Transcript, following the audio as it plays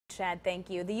Chad, thank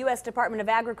you. The U.S. Department of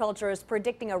Agriculture is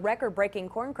predicting a record-breaking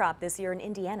corn crop this year in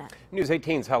Indiana. News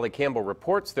 18's Holly Campbell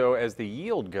reports, though, as the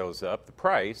yield goes up, the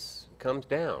price comes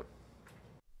down.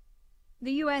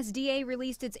 The USDA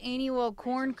released its annual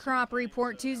corn crop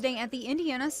report Tuesday at the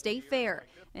Indiana State Fair,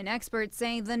 and experts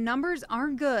say the numbers are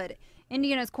good.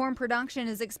 Indiana's corn production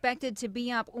is expected to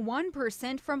be up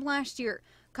 1% from last year,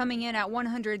 coming in at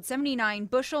 179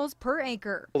 bushels per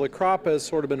acre. Well, the crop has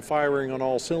sort of been firing on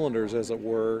all cylinders, as it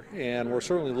were, and we're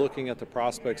certainly looking at the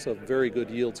prospects of very good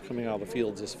yields coming out of the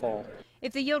fields this fall.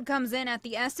 If the yield comes in at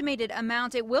the estimated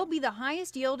amount, it will be the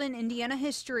highest yield in Indiana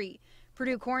history.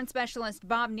 Purdue corn specialist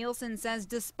Bob Nielsen says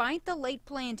despite the late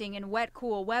planting and wet,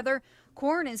 cool weather,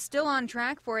 corn is still on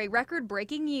track for a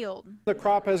record-breaking yield. The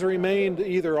crop has remained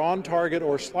either on target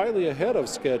or slightly ahead of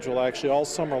schedule actually all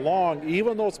summer long,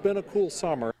 even though it's been a cool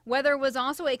summer. Weather was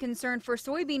also a concern for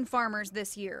soybean farmers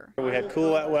this year. We had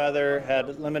cool, wet weather,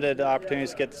 had limited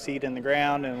opportunities to get the seed in the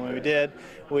ground, and when we did,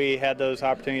 we had those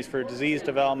opportunities for disease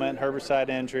development, herbicide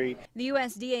injury. The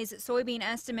USDA's soybean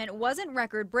estimate wasn't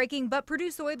record-breaking, but Purdue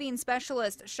soybean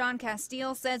specialist Sean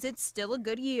Castile says it's still a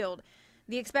good yield.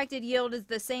 The expected yield is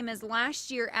the same as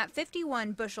last year at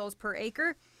 51 bushels per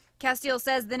acre. Castile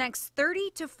says the next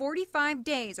 30 to 45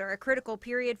 days are a critical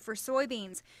period for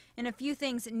soybeans, and a few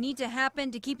things need to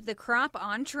happen to keep the crop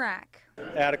on track.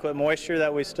 Adequate moisture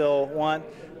that we still want.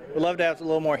 We'd love to have a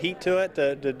little more heat to it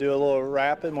to do a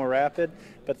little more rapid,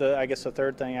 but I guess the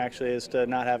third thing actually is to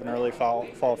not have an early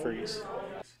fall freeze.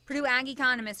 Purdue ag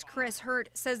economist Chris Hurt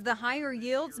says the higher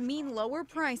yields mean lower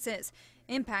prices,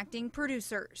 impacting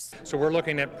producers. So we're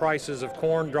looking at prices of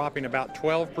corn dropping about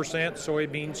 12%,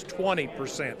 soybeans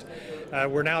 20%.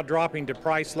 We're now dropping to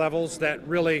price levels that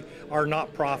really are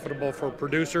not profitable for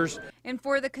producers. And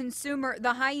for the consumer,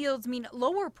 the high yields mean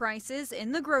lower prices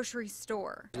in the grocery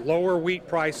store. Lower wheat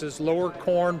prices, lower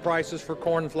corn prices for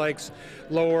corn flakes,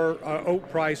 lower oat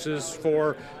prices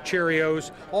for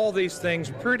Cheerios. All these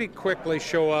things pretty quickly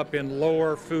show up in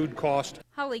lower food cost.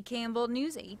 Holly Campbell,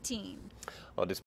 News 18. Well,